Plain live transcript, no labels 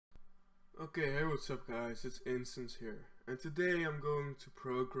Okay, hey, what's up guys, it's Instance here, and today I'm going to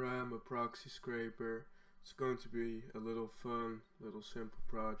program a proxy scraper. It's going to be a little fun, little simple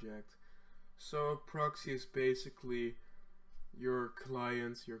project. So proxy is basically your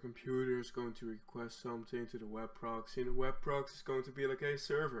client, your computer is going to request something to the web proxy, and the web proxy is going to be like, hey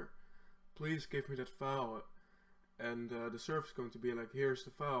server, please give me that file. And the server is going to be like, here's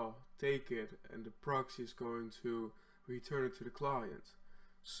the file, take it, and the proxy is going to return it to the client.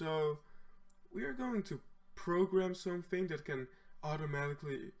 So we are going to program something that can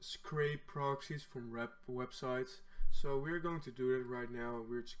automatically scrape proxies from websites. So we're going to do that right now.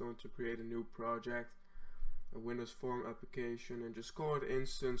 We're just going to create a new project, a Windows Form application, and just call it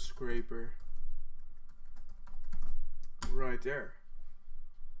Instance Scraper. Right there.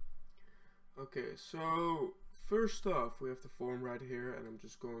 Okay, so first off we have the form right here, and I'm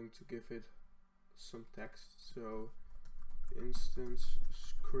just going to give it some text. So Instance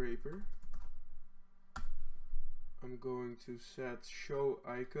Scraper. I'm going to set show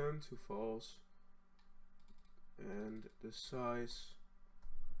icon to false, and the size,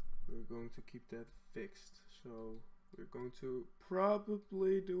 we're going to keep that fixed. So we're going to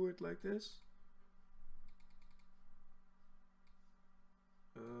probably do it like this.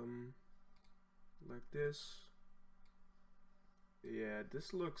 Like this. Yeah,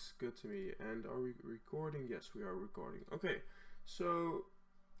 this looks good to me. And are we recording? Yes, we are recording. Okay, so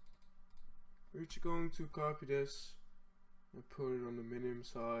we're just going to copy this and put it on the minimum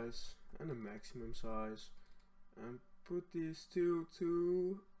size and the maximum size, and put these two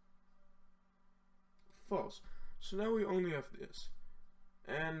to false. So now we only have this,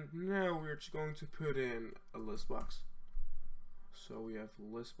 and now we're just going to put in a list box. So we have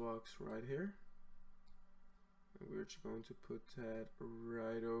a list box right here, and we're just going to put that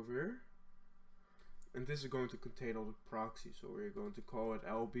right over here, and this is going to contain all the proxies. So we're going to call it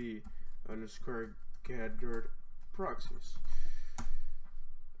lb underscore gathered proxies.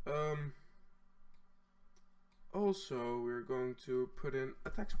 Also we're going to put in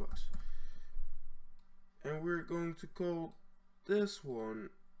a text box, and we're going to call this one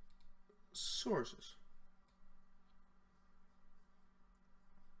sources.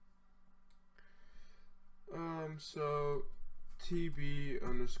 So tb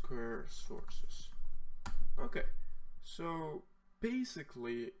underscore sources. Okay, so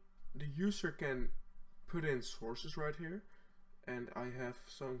basically the user can put in sources right here, and I have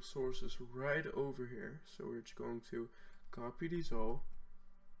some sources right over here. So we're just going to copy these all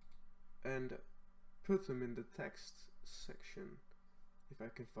and put them in the text section, if I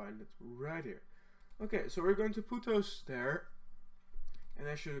can find it right here. Okay, so we're going to put those there, and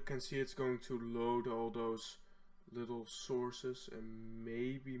as you can see, it's going to load all those little sources, and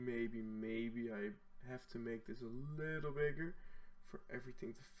maybe I have to make this a little bigger for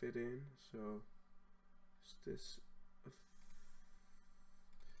everything to fit in. So is this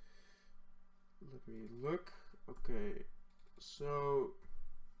let me look. Okay, so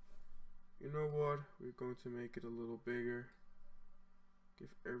you know what, we're going to make it a little bigger, give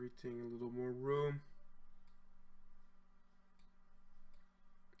everything a little more room.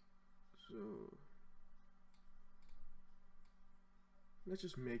 So let's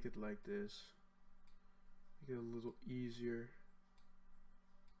just make it like this, make it a little easier.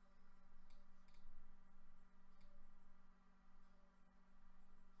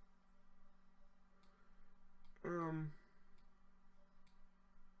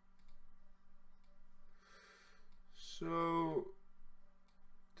 So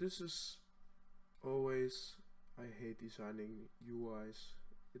this is always, I hate designing UIs.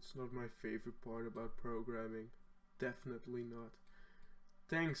 It's not my favorite part about programming, definitely not.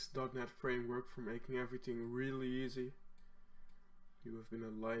 Thanks .NET Framework for making everything really easy. You have been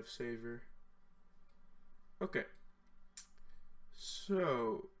a lifesaver. Okay,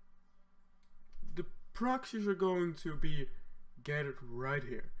 so the proxies are going to be gathered right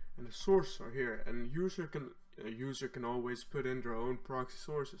here, and the sources are here, and a user can always put in their own proxy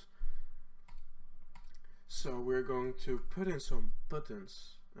sources. So we're going to put in some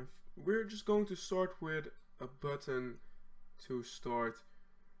buttons, and we're just going to start with a button to start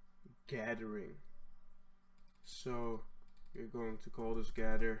gathering. So we're going to call this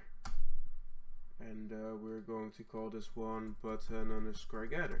gather, and we're going to call this one button underscore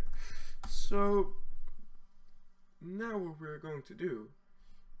gather. So now what we're going to do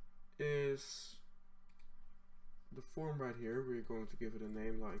is the form right here, we're going to give it a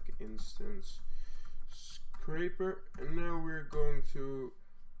name like Instance Scraper, and now we're going to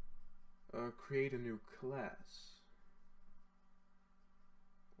create a new class.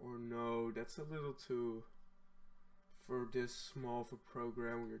 Or no, that's a little too for this small of a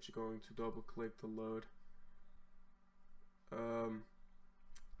program, we're just going to double click the load. And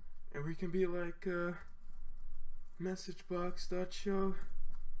we can be like message box.show.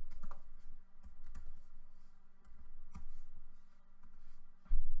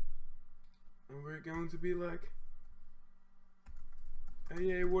 And we're going to be like,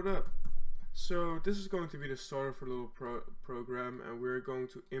 hey, what up? So this is going to be the start of a little program, and we're going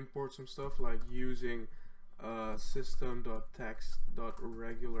to import some stuff like using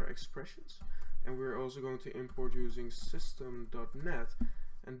system.text.regular expressions, and we're also going to import using system.net,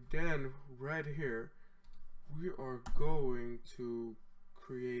 and then right here we are going to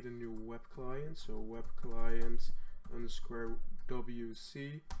create a new web client. So web client underscore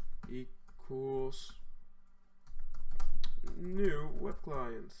wc equals new web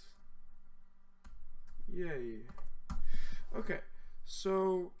client. Yay. Okay,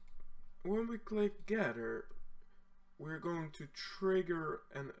 so when we click gather, we're going to trigger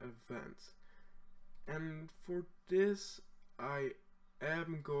an event, and for this I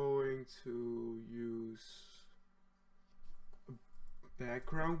am going to use a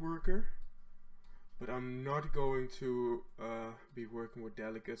background worker, but I'm not going to be working with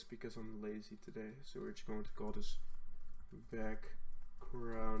delegates because I'm lazy today. So we're just going to call this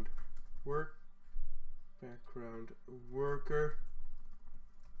background worker.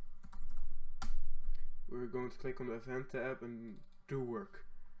 We're going to click on the event tab and do work.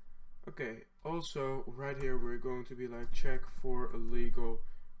 Okay, also right here we're going to be like check for illegal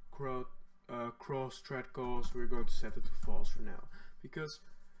cross-thread calls. We're going to set it to false for now, because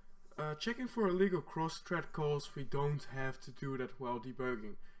checking for illegal cross-thread calls, we don't have to do that while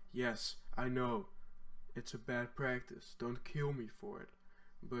debugging. Yes, I know it's a bad practice, don't kill me for it,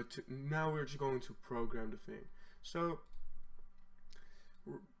 but now we're just going to program the thing. So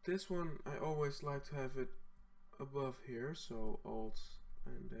this one I always like to have it above here, so alt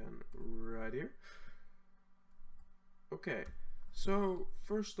and then right here. Okay, so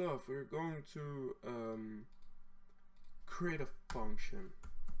first off we're going to create a function,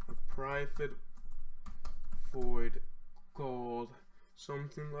 a private void called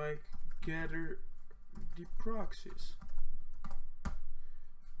something like gather the proxies.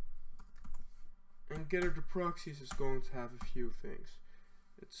 And gather the proxies is going to have a few things.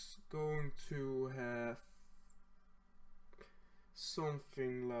 It's going to have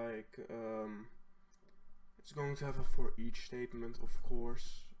something like it's going to have a for each statement, of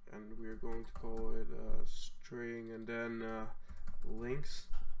course, and we're going to call it a string, and then links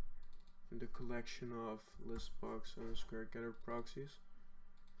in the collection of listbox underscore gather proxies.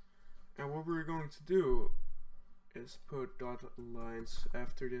 And what we're going to do is put dot lines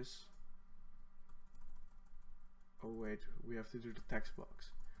after this. Oh wait, we have to do the text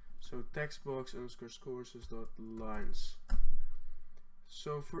box. So text box underscore courses dot lines.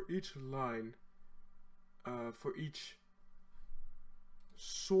 So for each line, for each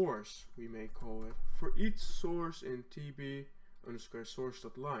source, we may call it, for each source in tb underscore source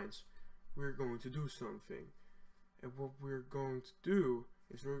dot lines, we're going to do something. And what we're going to do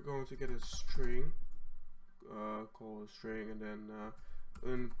is we're going to get a string, call a string, and then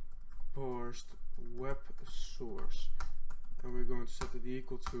unparsed web source, and we're going to set it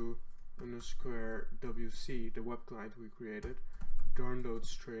equal to underscore wc, the web client we created, download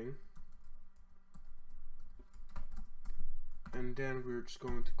string, and then we're just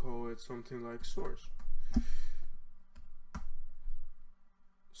going to call it something like source.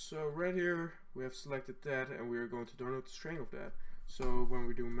 So right here we have selected that, and we are going to download the string of that. So when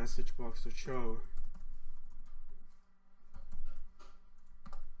we do message box.show,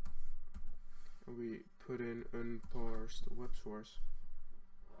 and we put in unparsed web source,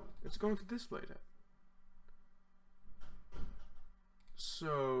 it's going to display that.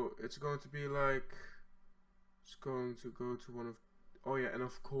 So it's going to be like, it's going to go to one of, oh yeah, and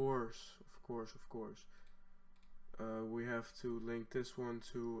of course, we have to link this one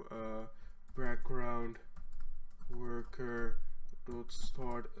to background worker dot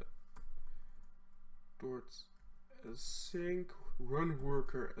start dot async run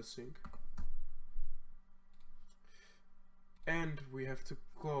worker async, and we have to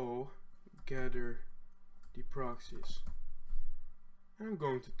call gather the proxies. I'm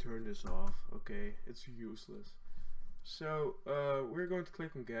going to turn this off. Okay, it's useless. So we're going to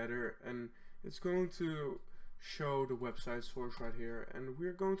click on gather, and it's going to show the website source right here, and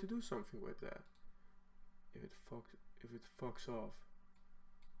we're going to do something with that. If it fucks off,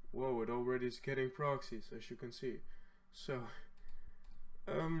 whoa, it already is getting proxies, as you can see. So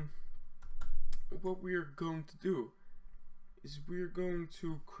what we're going to do is we're going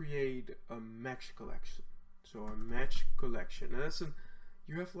to create a match collection. So a match collection. And that's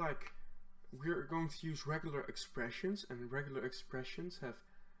you have like, we're going to use regular expressions, and regular expressions have,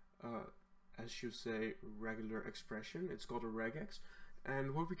 as you say, regular expression. It's called a regex.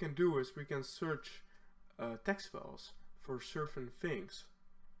 And what we can do is we can search text files for certain things.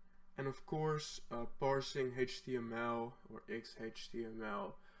 And of course, parsing HTML or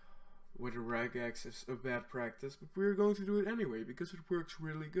XHTML with a regex is a bad practice, but we're going to do it anyway because it works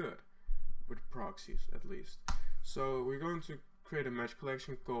really good with proxies, at least. So we're going to create a match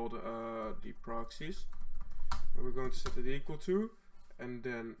collection called the proxies, and we're going to set it equal to, and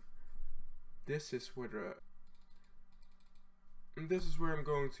then this is where I'm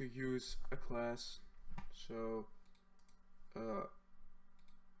going to use a class. So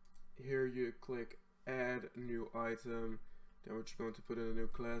here you click add new item, then what you're going to put in a new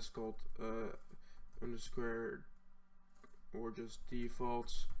class called underscore or just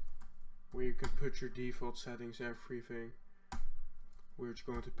defaults, where you can put your default settings, everything. We're just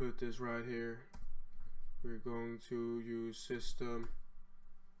going to put this right here. We're going to use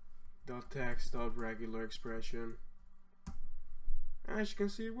system.text.regular expression. As you can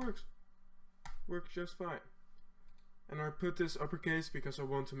see, it works just fine. And I put this uppercase because I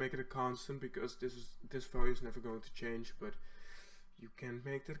want to make it a constant, because this value is never going to change, but you can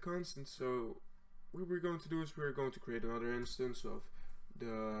make that constant. So what we're going to do is we're going to create another instance of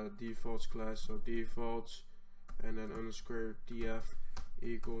the defaults class, so defaults, and then underscore df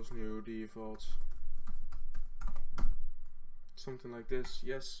equals new defaults, something like this.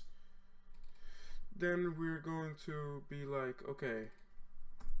 Yes. Then we're going to be like, okay,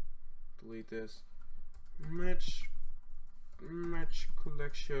 delete this, match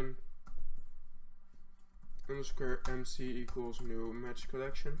collection underscore MC equals new match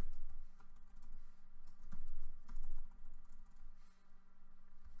collection.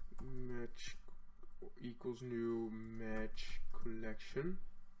 Match equals new match collection.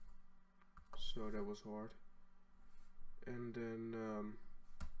 So that was hard. And then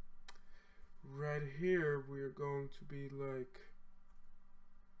right here we're going to be like,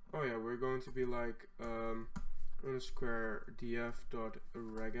 oh yeah, we're going to be like underscore df dot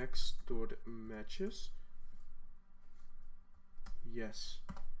regex dot matches. Yes.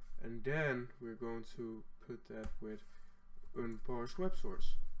 And then we're going to put that with unparsed web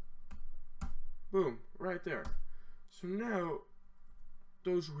source. Boom, right there. So now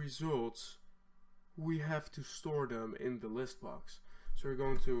those results, we have to store them in the list box. So we're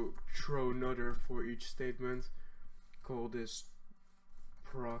going to throw another for each statement, call this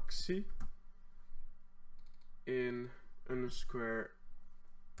proxy in underscore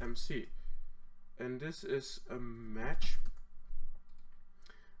MC, and this is a match.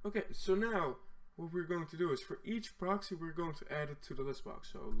 Okay, so now what we're going to do is for each proxy we're going to add it to the list box.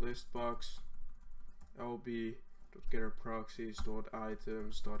 So list box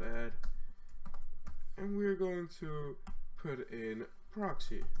lb.getterProxies.items.add, and we're going to put in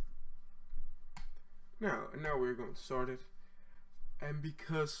proxy. Now we're going to start it, and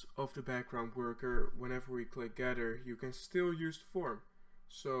because of the background worker, whenever we click gather, you can still use the form.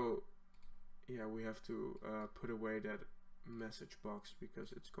 So yeah, we have to put away that message box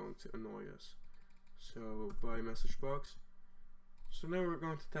because it's going to annoy us. So by message box. So now we're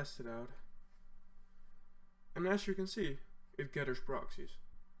going to test it out, and as you can see, it gathers proxies.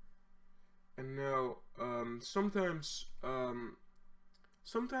 And now sometimes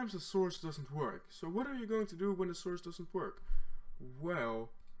the source doesn't work. So what are you going to do when the source doesn't work?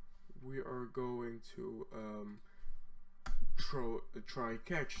 Well, we are going to throw a try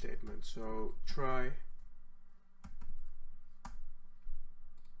catch statement. So try,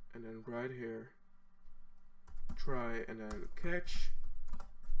 and then right here try, and then catch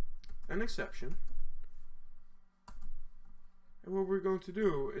an exception. And what we're going to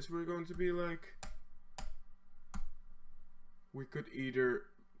do is we're going to be like, we could either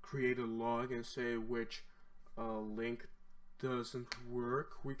create a log and say which link doesn't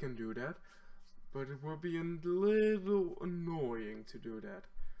work. We can do that, but it will be a little annoying to do that.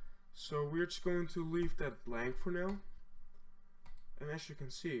 So we're just going to leave that blank for now. And as you can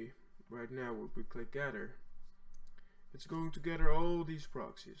see right now, when we click gather, it's going to gather all these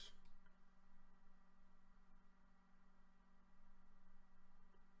proxies.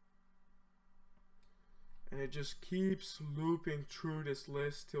 And it just keeps looping through this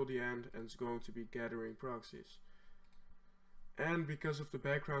list till the end, and it's going to be gathering proxies. And because of the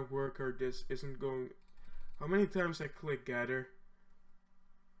background worker, this isn't going... How many times I click gather?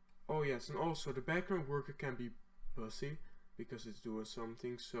 Oh yes, and also the background worker can be bussy because it's doing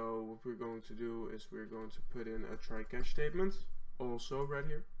something. So what we're going to do is we're going to put in a try catch statement also right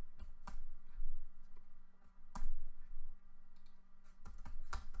here.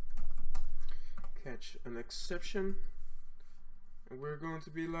 catch an exception, and we're going to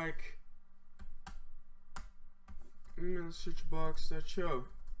be like message box that show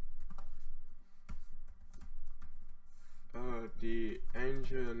the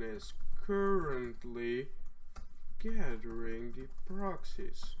engine is currently gathering the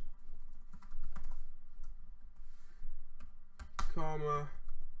proxies, comma,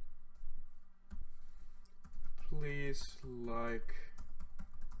 please like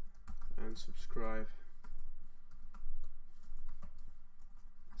and subscribe.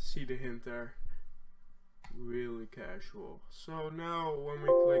 See the hint there? Really casual. So now when we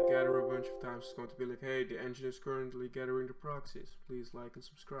click gather a bunch of times, it's going to be like, hey, the engine is currently gathering the proxies, please like and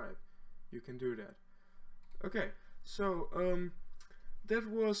subscribe. You can do that. Okay, so that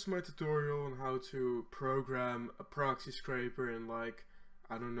was my tutorial on how to program a proxy scraper in, like,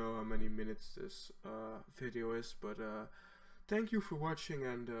 I don't know how many minutes this video is, but thank you for watching,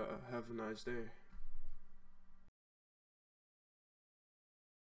 and have a nice day.